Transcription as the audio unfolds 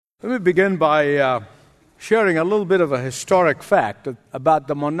Let me begin by sharing a little bit of a historic fact about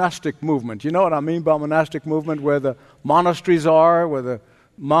the monastic movement. You know what I mean by monastic movement? Where the monasteries are, where the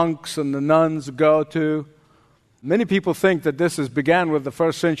monks and the nuns go to. Many people think that this began with the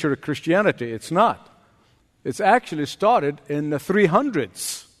first century Christianity. It's not. It's actually started in the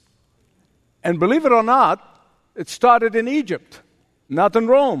 300s. And believe it or not, it started in Egypt, not in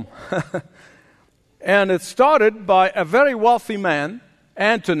Rome. And it started by a very wealthy man,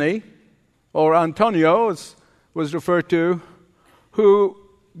 Antony, or Antonio, as was referred to, who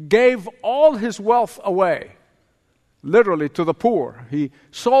gave all his wealth away, literally to the poor. He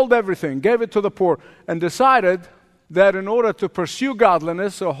sold everything, gave it to the poor, and decided that in order to pursue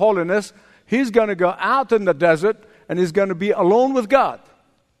godliness or holiness, he's going to go out in the desert and he's going to be alone with God.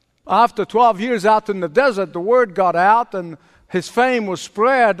 After 12 years out in the desert, the word got out and his fame was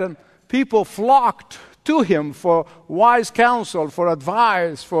spread and people flocked to him for wise counsel, for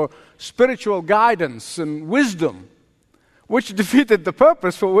advice, for spiritual guidance and wisdom, which defeated the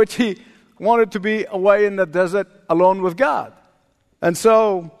purpose for which he wanted to be away in the desert alone with God. And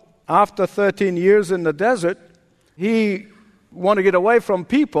so, after 13 years in the desert, he wanted to get away from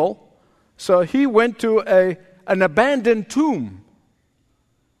people, so he went to an abandoned tomb.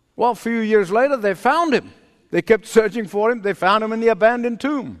 Well, a few years later, they found him. They kept searching for him. They found him in the abandoned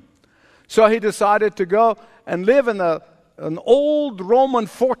tomb. So he decided to go and live in an old Roman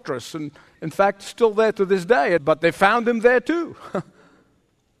fortress, and in fact, still there to this day, but they found him there too.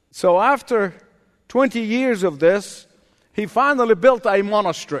 So after 20 years of this, he finally built a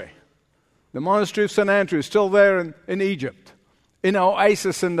monastery. The monastery of St. Andrew, still there in Egypt, in an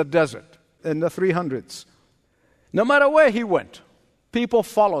oasis in the desert, in the 300s. No matter where he went, people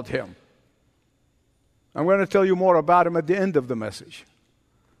followed him. I'm going to tell you more about him at the end of the message.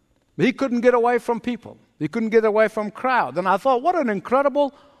 He couldn't get away from people. He couldn't get away from crowd. And I thought, what an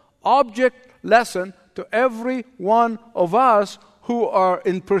incredible object lesson to every one of us who are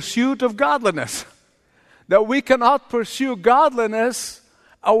in pursuit of godliness. That we cannot pursue godliness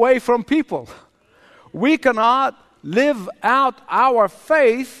away from people. We cannot live out our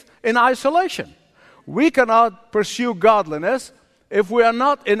faith in isolation. We cannot pursue godliness if we are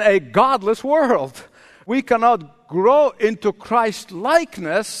not in a godless world. We cannot grow into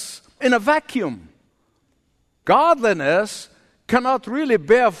Christ-likeness in a vacuum. Godliness cannot really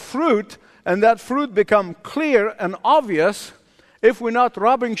bear fruit, and that fruit become clear and obvious if we're not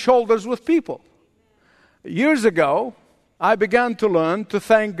rubbing shoulders with people. Years ago, I began to learn to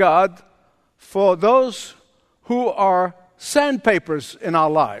thank God for those who are sandpapers in our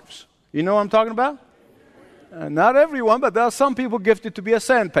lives. You know what I'm talking about? Not everyone, but there are some people gifted to be a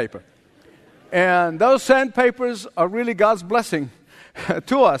sandpaper. And those sandpapers are really God's blessing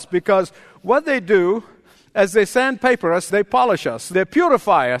to us, because what they do as they sandpaper us, they polish us, they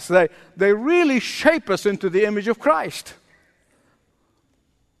purify us, they really shape us into the image of Christ.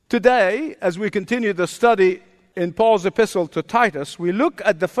 Today, as we continue the study in Paul's epistle to Titus, we look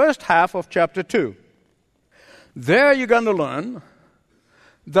at the first half of chapter 2. There you're going to learn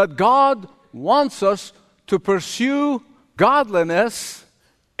that God wants us to pursue godliness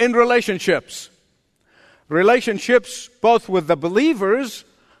in relationships. Relationships both with the believers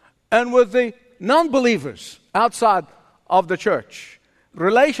and with the non-believers outside of the church.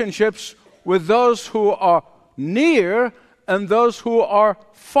 Relationships with those who are near and those who are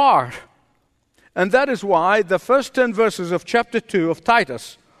far. And that is why the first 10 verses of chapter 2 of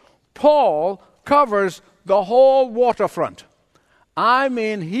Titus, Paul covers the whole waterfront. I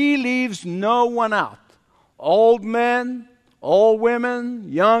mean, he leaves no one out. Old men, old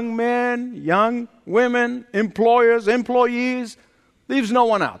women, young men, young women, employers, employees, leaves no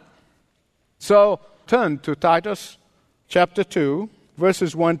one out. So turn to Titus chapter 2,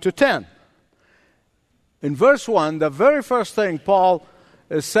 verses 1 to 10. In verse 1, the very first thing Paul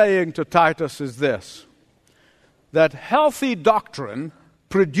is saying to Titus is this: that healthy doctrine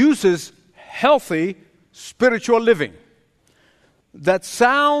produces healthy spiritual living. That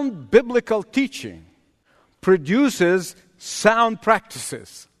sound biblical teaching produces sound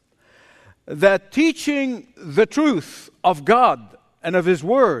practices. That teaching the truth of God and of His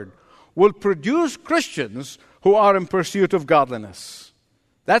Word will produce Christians who are in pursuit of godliness.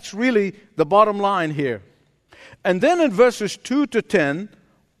 That's really the bottom line here. And then in verses 2 to 10,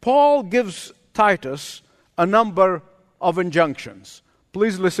 Paul gives Titus a number of injunctions.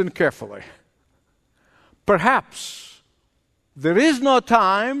 Please listen carefully. Perhaps there is no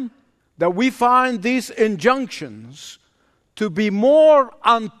time that we find these injunctions to be more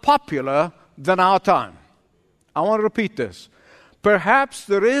unpopular than our time. I want to repeat this. Perhaps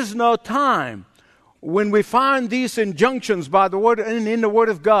there is no time when we find these injunctions by the Word and in the Word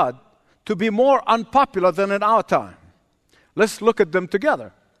of God to be more unpopular than in our time. Let's look at them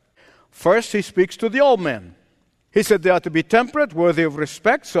together. First, he speaks to the old men. He said they are to be temperate, worthy of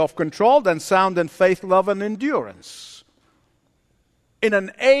respect, self-controlled, and sound in faith, love, and endurance. In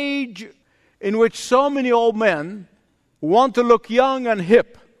an age in which so many old men want to look young and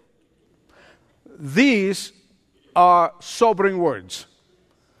hip, these are sobering words.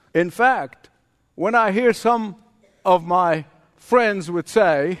 In fact, when I hear some of my friends would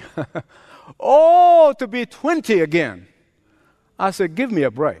say, oh, to be 20 again, I said, give me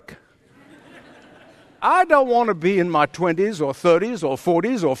a break. I don't want to be in my 20s or 30s or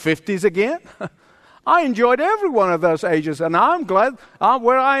 40s or 50s again. I enjoyed every one of those ages, and I'm glad I'm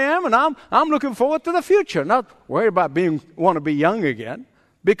where I am, and I'm looking forward to the future, not worried about want to be young again.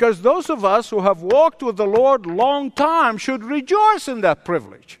 Because those of us who have walked with the Lord long time should rejoice in that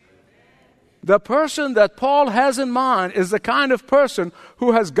privilege. The person that Paul has in mind is the kind of person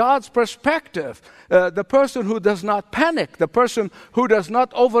who has God's perspective, the person who does not panic, the person who does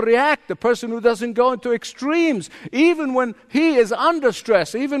not overreact, the person who doesn't go into extremes. Even when he is under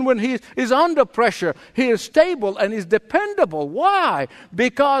stress, even when he is under pressure, he is stable and is dependable. Why?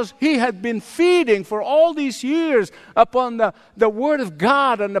 Because he had been feeding for all these years upon the Word of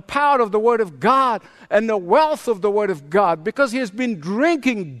God and the power of the Word of God and the wealth of the Word of God, because he has been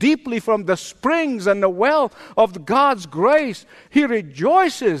drinking deeply from the springs and the well of God's grace. He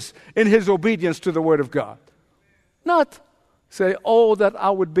rejoices in his obedience to the Word of God. Not say, oh, that I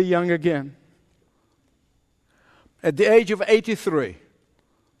would be young again. At the age of 83,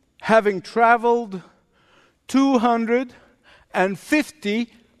 having traveled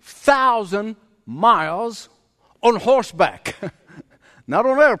 250,000 miles on horseback, not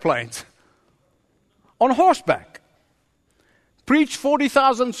on airplanes, on horseback, preached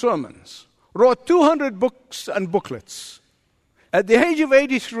 40,000 sermons, wrote 200 books and booklets. At the age of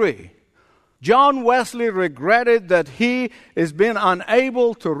 83, John Wesley regretted that he has been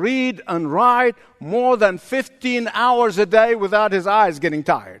unable to read and write more than 15 hours a day without his eyes getting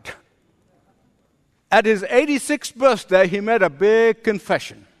tired. At his 86th birthday, he made a big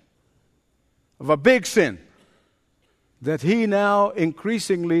confession of a big sin, that he now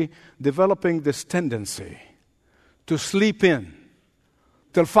increasingly developing this tendency to sleep in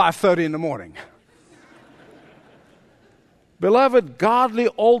till 5:30 in the morning. Beloved, godly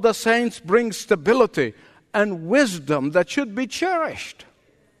older saints bring stability and wisdom that should be cherished.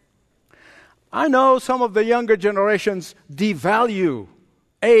 I know some of the younger generations devalue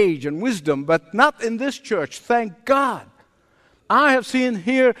age and wisdom, but not in this church, thank God. I have seen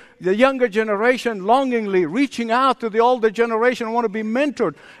here the younger generation longingly reaching out to the older generation and want to be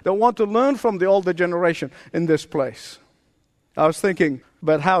mentored. They want to learn from the older generation in this place. I was thinking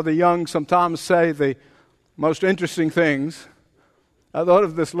about how the young sometimes say the most interesting things. I thought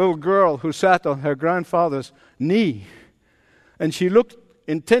of this little girl who sat on her grandfather's knee, and she looked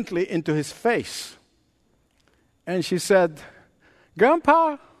intently into his face. And she said,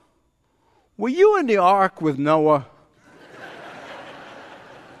 "Grandpa, were you in the ark with Noah?"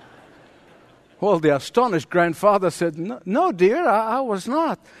 Well, the astonished grandfather said, No, dear, I was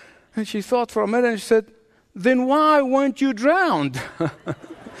not. And she thought for a minute and she said, "Then why weren't you drowned?"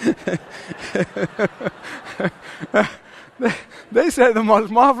 They say the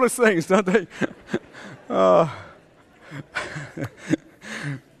most marvelous things, don't they?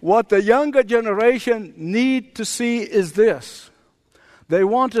 What the younger generation need to see is this. They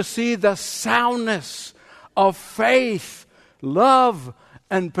want to see the soundness of faith, love,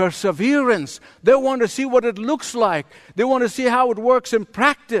 and perseverance. They want to see what it looks like. They want to see how it works in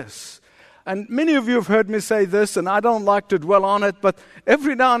practice. And many of you have heard me say this, and I don't like to dwell on it, but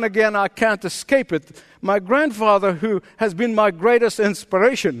every now and again I can't escape it. My grandfather, who has been my greatest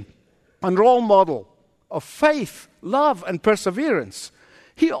inspiration and role model of faith, love, and perseverance,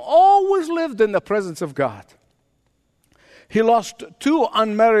 he always lived in the presence of God. He lost 2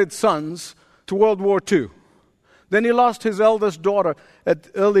 unmarried sons to World War II. Then he lost his eldest daughter at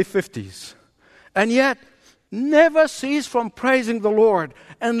early 50s. And yet, never ceased from praising the Lord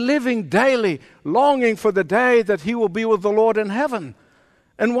and living daily, longing for the day that he will be with the Lord in heaven.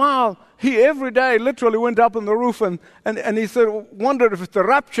 And while he every day literally went up on the roof and he wondered if the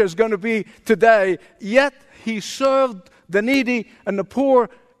rapture is going to be today, yet he served the needy and the poor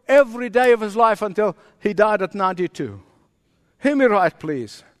every day of his life until he died at 92. Hear me right,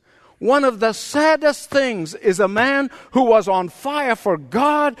 please. One of the saddest things is a man who was on fire for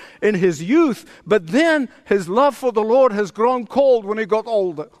God in his youth, but then his love for the Lord has grown cold when he got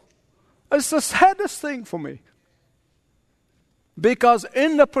older. It's the saddest thing for me. Because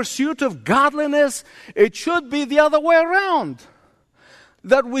in the pursuit of godliness, it should be the other way around.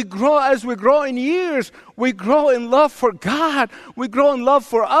 That we grow, as we grow in years, we grow in love for God, we grow in love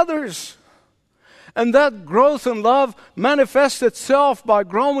for others. And that growth in love manifests itself by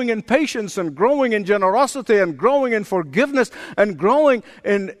growing in patience and growing in generosity and growing in forgiveness and growing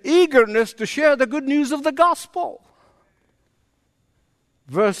in eagerness to share the good news of the gospel.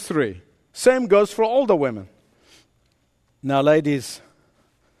 Verse 3. Same goes for older women. Now, ladies,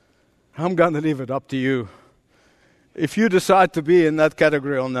 I'm going to leave it up to you. If you decide to be in that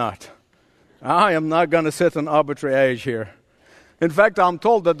category or not, I am not going to set an arbitrary age here. In fact, I'm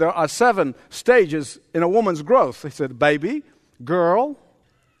told that there are 7 stages in a woman's growth. He said, baby, girl,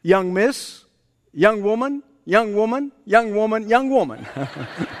 young miss, young woman, young woman, young woman, young woman.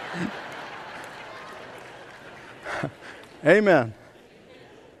 Amen.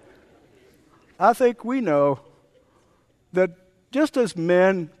 I think we know that just as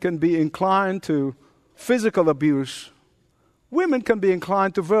men can be inclined to physical abuse, women can be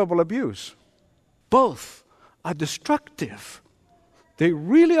inclined to verbal abuse. Both are destructive. They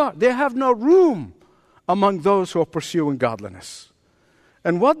really are. They have no room among those who are pursuing godliness.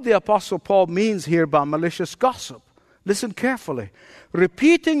 And what the Apostle Paul means here by malicious gossip, listen carefully,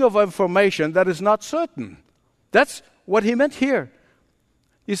 repeating of information that is not certain. That's what he meant here.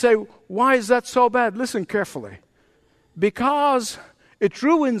 You say, why is that so bad? Listen carefully. Because it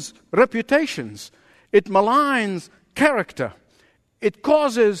ruins reputations. It maligns character. It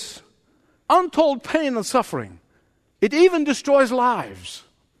causes untold pain and suffering. It even destroys lives.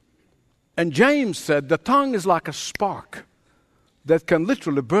 And James said the tongue is like a spark that can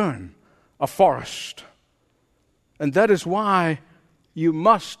literally burn a forest. And that is why you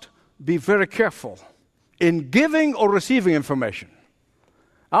must be very careful in giving or receiving information.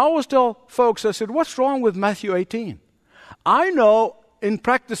 I always tell folks, I said, what's wrong with Matthew 18? I know in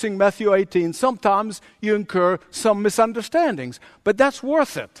practicing Matthew 18, sometimes you incur some misunderstandings, but that's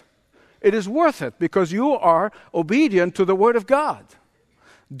worth it. It is worth it because you are obedient to the Word of God.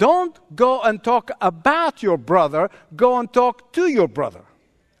 Don't go and talk about your brother, go and talk to your brother.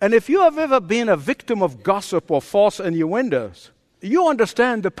 And if you have ever been a victim of gossip or false innuendos, you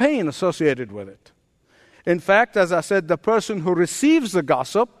understand the pain associated with it. In fact, as I said, the person who receives the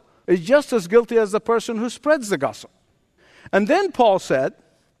gossip is just as guilty as the person who spreads the gossip. And then Paul said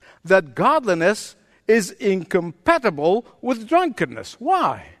that godliness is incompatible with drunkenness.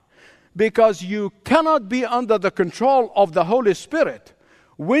 Why? Because you cannot be under the control of the Holy Spirit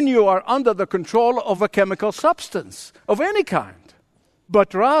when you are under the control of a chemical substance of any kind.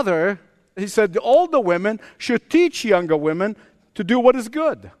 But rather, he said, the older women should teach younger women to do what is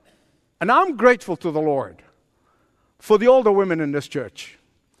good. And I'm grateful to the Lord for the older women in this church.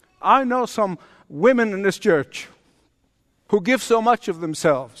 I know some women in this church who give so much of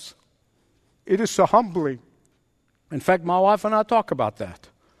themselves. It is so humbling. In fact, my wife and I talk about that.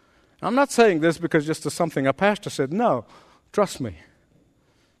 I'm not saying this because just as something a pastor said. No, trust me.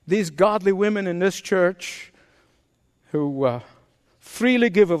 These godly women in this church who freely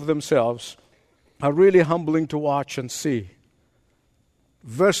give of themselves are really humbling to watch and see.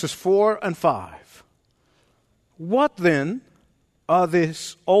 Verses 4 and 5. What then are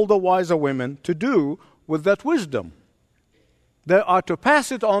these older, wiser women to do with that wisdom? They are to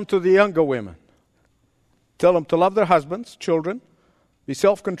pass it on to the younger women. Tell them to love their husbands, children, be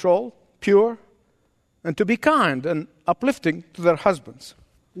self-controlled, pure, and to be kind and uplifting to their husbands.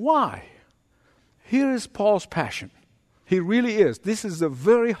 Why? Here is Paul's passion. He really is. This is the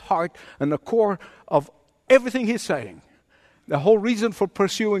very heart and the core of everything he's saying. The whole reason for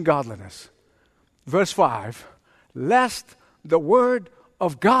pursuing godliness. Verse 5, lest the word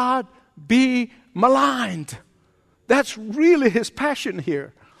of God be maligned. That's really his passion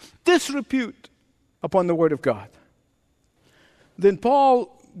here. Disrepute upon the word of God. Then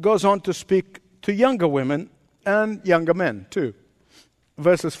Paul goes on to speak to younger women and younger men too.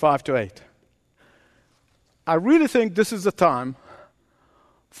 Verses 5 to 8. I really think this is the time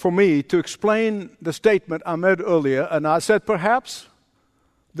for me to explain the statement I made earlier, and I said perhaps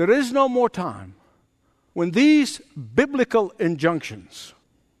there is no more time when these biblical injunctions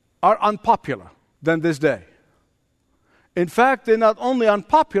are unpopular than this day. In fact, they're not only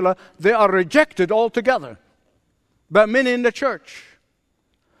unpopular, they are rejected altogether by many in the church.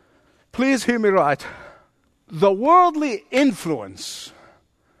 Please hear me right. The worldly influence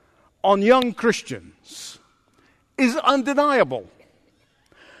on young Christians is undeniable.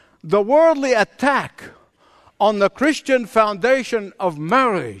 The worldly attack on the Christian foundation of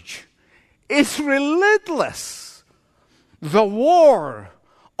marriage is relentless. The war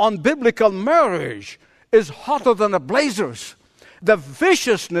on biblical marriage is hotter than the blazers. The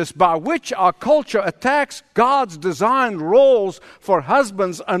viciousness by which our culture attacks God's designed roles for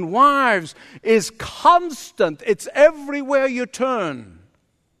husbands and wives is constant. It's everywhere you turn.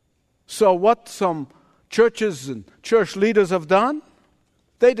 So what some churches and church leaders have done,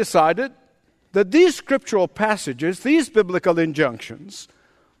 they decided that these scriptural passages, these biblical injunctions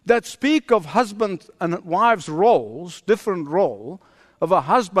that speak of husband and wife's roles, different role, of a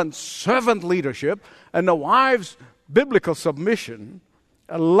husband's servant leadership and a wife's biblical submission,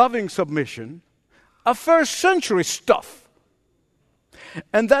 a loving submission, are first century stuff.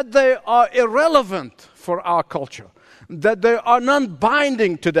 And that they are irrelevant for our culture. That they are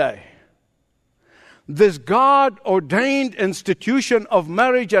non-binding today. This God-ordained institution of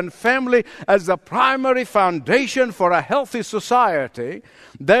marriage and family as the primary foundation for a healthy society,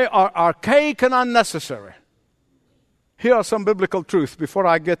 they are archaic and unnecessary. Here are some biblical truths before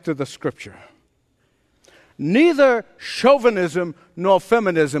I get to the scripture. Neither chauvinism nor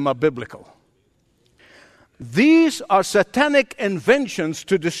feminism are biblical. These are satanic inventions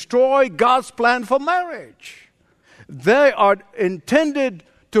to destroy God's plan for marriage. They are intended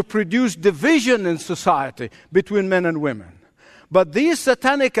to produce division in society between men and women. But these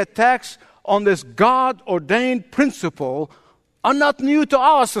satanic attacks on this God-ordained principle are not new to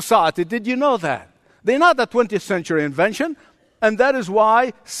our society. Did you know that? They're not a 20th century invention. And that is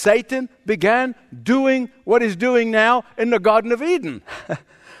why Satan began doing what he's doing now in the Garden of Eden.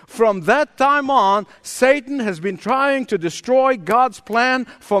 From that time on, Satan has been trying to destroy God's plan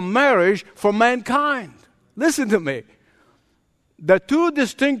for marriage for mankind. Listen to me. The two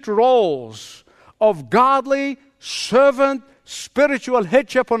distinct roles of godly, servant, spiritual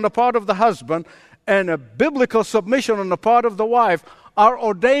headship on the part of the husband and a biblical submission on the part of the wife are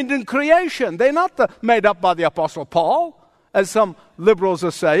ordained in creation. They're not made up by the Apostle Paul, as some liberals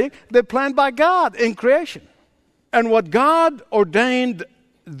are saying. They're planned by God in creation. And what God ordained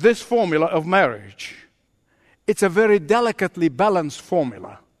this formula of marriage, it's a very delicately balanced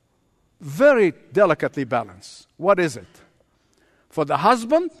formula. Very delicately balanced. What is it? For the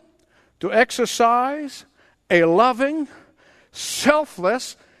husband to exercise a loving,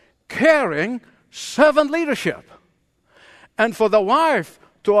 selfless, caring servant leadership. And for the wife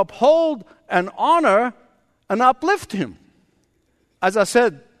to uphold and honor and uplift him. As I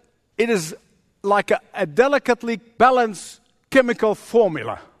said, it is like a delicately balanced chemical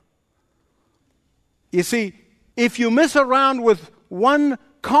formula. You see, if you mess around with one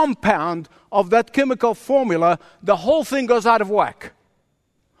compound of that chemical formula, the whole thing goes out of whack.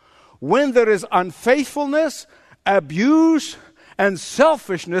 When there is unfaithfulness, abuse, and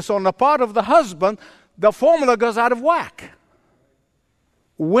selfishness on the part of the husband, the formula goes out of whack.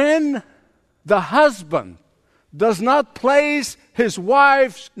 When the husband does not place his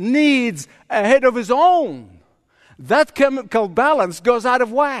wife's needs ahead of his own, that chemical balance goes out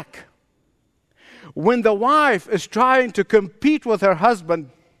of whack. When the wife is trying to compete with her husband,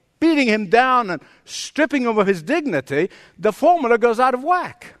 beating him down and stripping him of his dignity, the formula goes out of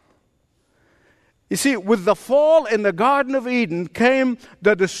whack. You see, with the fall in the Garden of Eden came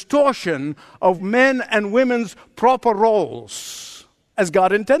the distortion of men and women's proper roles as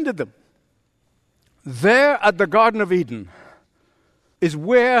God intended them. There at the Garden of Eden is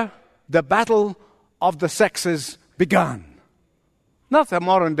where the battle of the sexes began. Not a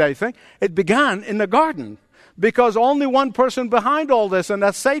modern day thing. It began in the garden because only one person behind all this, and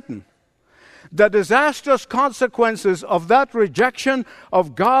that's Satan. The disastrous consequences of that rejection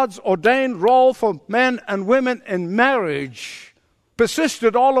of God's ordained role for men and women in marriage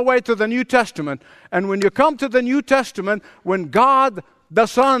persisted all the way to the New Testament. And when you come to the New Testament, when God the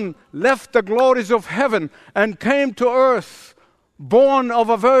Son left the glories of heaven and came to earth, born of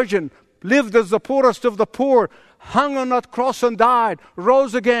a virgin, lived as the poorest of the poor, hung on that cross and died,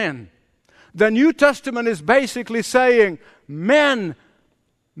 rose again. The New Testament is basically saying, men,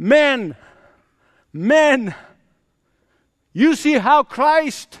 you see how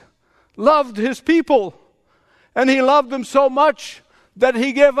Christ loved his people, and he loved them so much that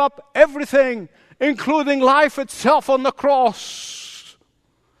he gave up everything, including life itself on the cross.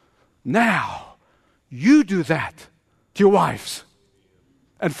 Now, you do that to your wives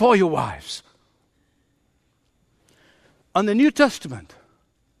and for your wives. And the New Testament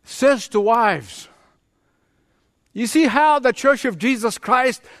says to wives, you see how the Church of Jesus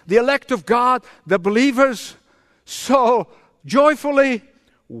Christ, the elect of God, the believers, so joyfully,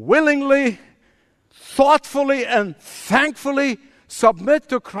 willingly, thoughtfully, and thankfully submit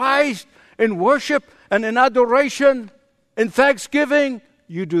to Christ in worship and in adoration, in thanksgiving.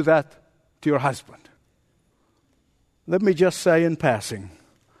 You do that to your husband. Let me just say in passing,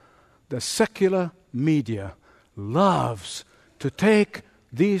 the secular media loves to take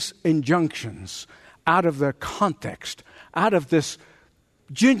these injunctions out of their context, out of this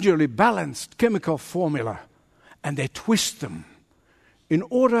gingerly balanced chemical formula, and they twist them in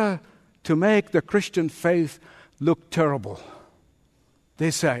order to make the Christian faith look terrible.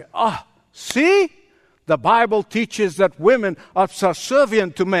 They say, see? The Bible teaches that women are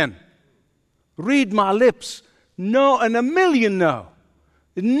subservient to men. Read my lips. No, and a million no.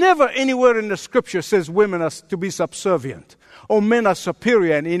 Never anywhere in the Scripture says women are to be subservient or men are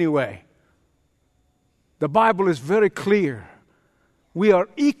superior in any way. The Bible is very clear. We are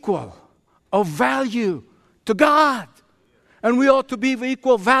equal of value to God, and we ought to be of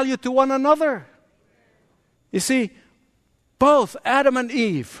equal value to one another. You see, both Adam and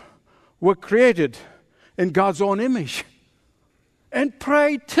Eve were created in God's own image. And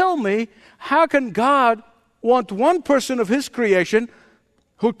pray tell me, how can God want one person of His creation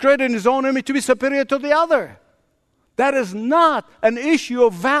who created in His own image to be superior to the other? That is not an issue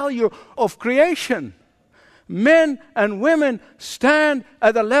of value of creation. Men and women stand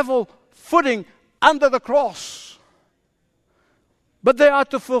at a level footing under the cross. But they are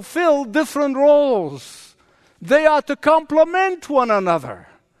to fulfill different roles. They are to complement one another.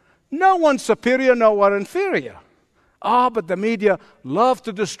 No one superior, no one inferior. But the media love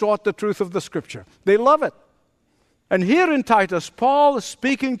to distort the truth of the Scripture. They love it. And here in Titus, Paul is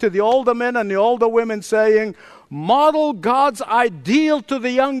speaking to the older men and the older women, saying, model God's ideal to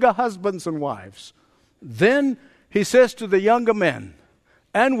the younger husbands and wives. Then he says to the younger men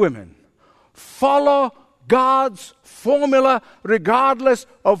and women, follow God's formula regardless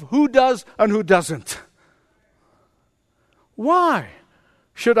of who does and who doesn't. Why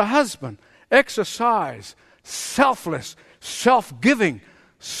should a husband exercise selfless, self-giving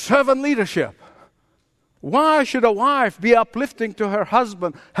servant leadership? Why should a wife be uplifting to her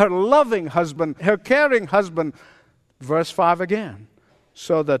husband, her loving husband, her caring husband? Verse 5 again,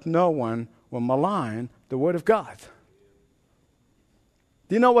 so that no one will malign the Word of God.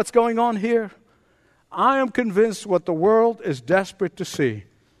 Do you know what's going on here? I am convinced what the world is desperate to see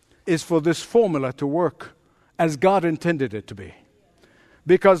is for this formula to work as God intended it to be.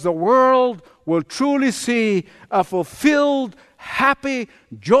 Because the world will truly see a fulfilled, happy,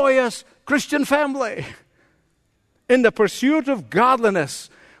 joyous Christian family. In the pursuit of godliness,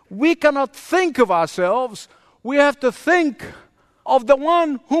 we cannot think of ourselves. We have to think of the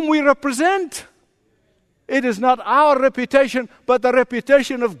one whom we represent. It is not our reputation, but the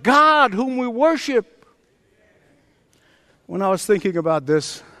reputation of God whom we worship. When I was thinking about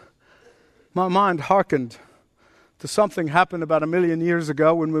this, my mind hearkened to something happened about 1 million years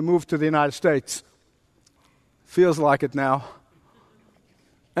ago when we moved to the United States. Feels like it now.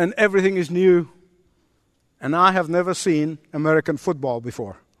 And everything is new. And I have never seen American football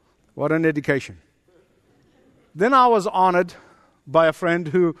before. What an education. Then I was honored by a friend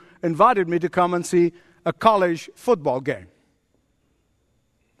who invited me to come and see a college football game.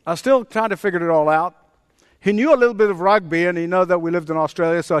 I was still trying to figure it all out. He knew a little bit of rugby, and he knew that we lived in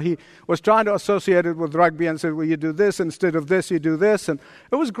Australia, so he was trying to associate it with rugby and said, well, you do this, instead of this, you do this. And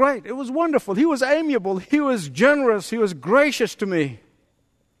it was great. It was wonderful. He was amiable. He was generous. He was gracious to me.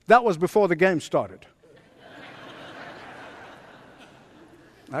 That was before the game started.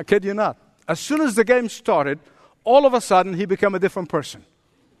 I kid you not. As soon as the game started, all of a sudden, he became a different person.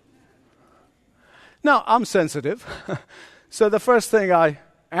 Now, I'm sensitive. So the first thing I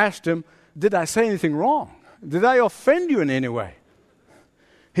asked him, did I say anything wrong? Did I offend you in any way?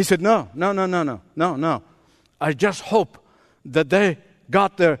 He said, no. I just hope that they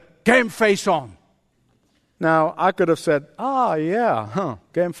got their game face on. Now, I could have said,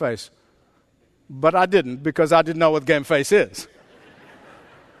 game face. But I didn't, because I didn't know what game face is.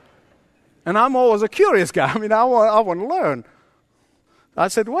 And I'm always a curious guy. I mean, I want to learn. I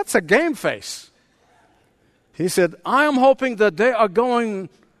said, what's a game face? He said, I am hoping that they are going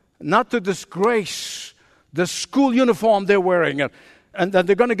not to disgrace the school uniform they're wearing and that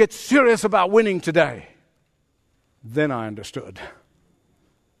they're going to get serious about winning today. Then I understood.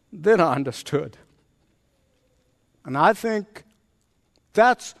 And I think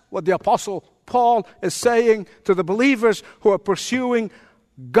that's what the Apostle Paul is saying to the believers who are pursuing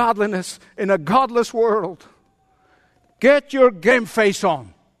godliness in a godless world. Get your game face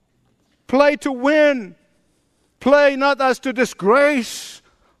on. Play to win. Play not as to disgrace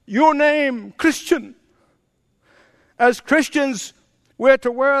your name, Christian. As Christians, we're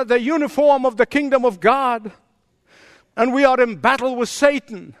to wear the uniform of the kingdom of God. And we are in battle with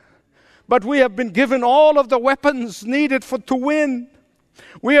Satan. But we have been given all of the weapons needed to win.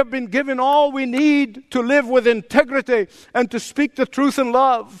 We have been given all we need to live with integrity and to speak the truth in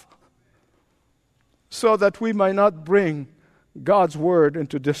love, so that we may not bring God's word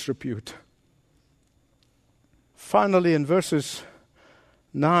into disrepute. Finally, in verses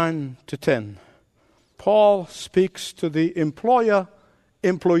 9 to 10, Paul speaks to the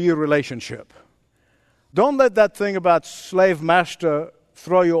employer-employee relationship. Don't let that thing about slave-master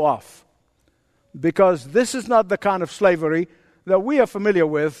throw you off, because this is not the kind of slavery that we are familiar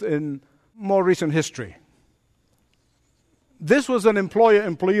with in more recent history. This was an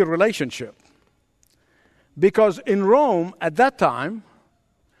employer-employee relationship, because in Rome at that time,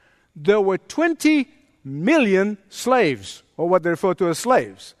 there were 20 million slaves, or what they refer to as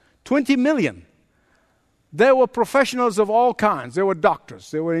slaves. 20 million. There were professionals of all kinds. There were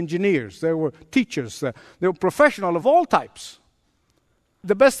doctors, there were engineers, there were teachers, there were professionals of all types.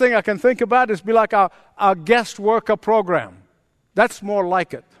 The best thing I can think about is be like our guest worker program. That's more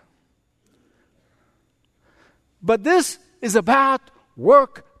like it. But this is about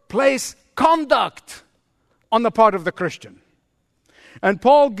workplace conduct on the part of the Christian. And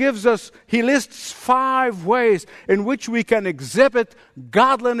Paul he lists 5 ways in which we can exhibit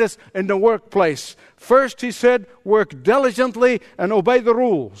godliness in the workplace. First, he said, work diligently and obey the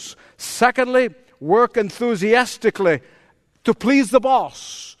rules. Secondly, work enthusiastically to please the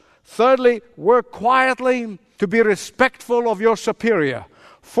boss. Thirdly, work quietly to be respectful of your superior.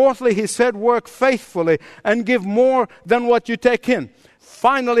 Fourthly, he said, work faithfully and give more than what you take in.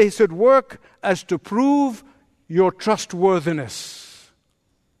 Finally, he said, work as to prove your trustworthiness.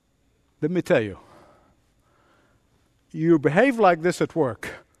 Let me tell you, you behave like this at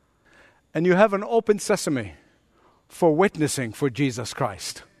work, and you have an open sesame for witnessing for Jesus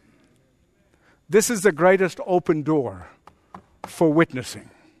Christ. This is the greatest open door for witnessing.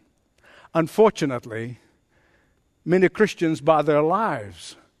 Unfortunately, many Christians, by their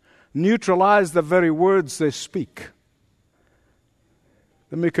lives, neutralize the very words they speak.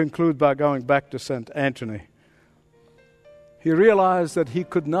 Let me conclude by going back to St. Anthony. He realized that he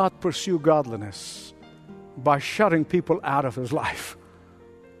could not pursue godliness by shutting people out of his life,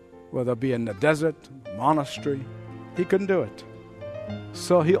 whether it be in the desert, monastery. He couldn't do it.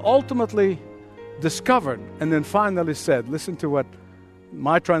 So he ultimately discovered and then finally said, listen to what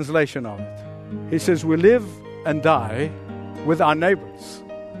my translation of it. He says, we live and die with our neighbors.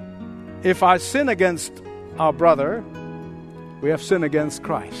 If I sin against our brother, we have sinned against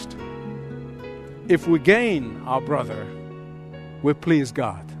Christ. If we gain our brother, we please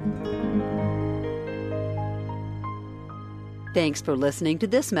God. Thanks for listening to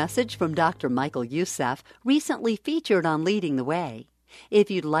this message from Dr. Michael Youssef, recently featured on Leading the Way.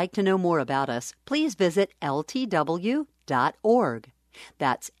 If you'd like to know more about us, please visit ltw.org.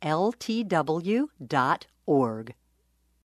 That's ltw.org.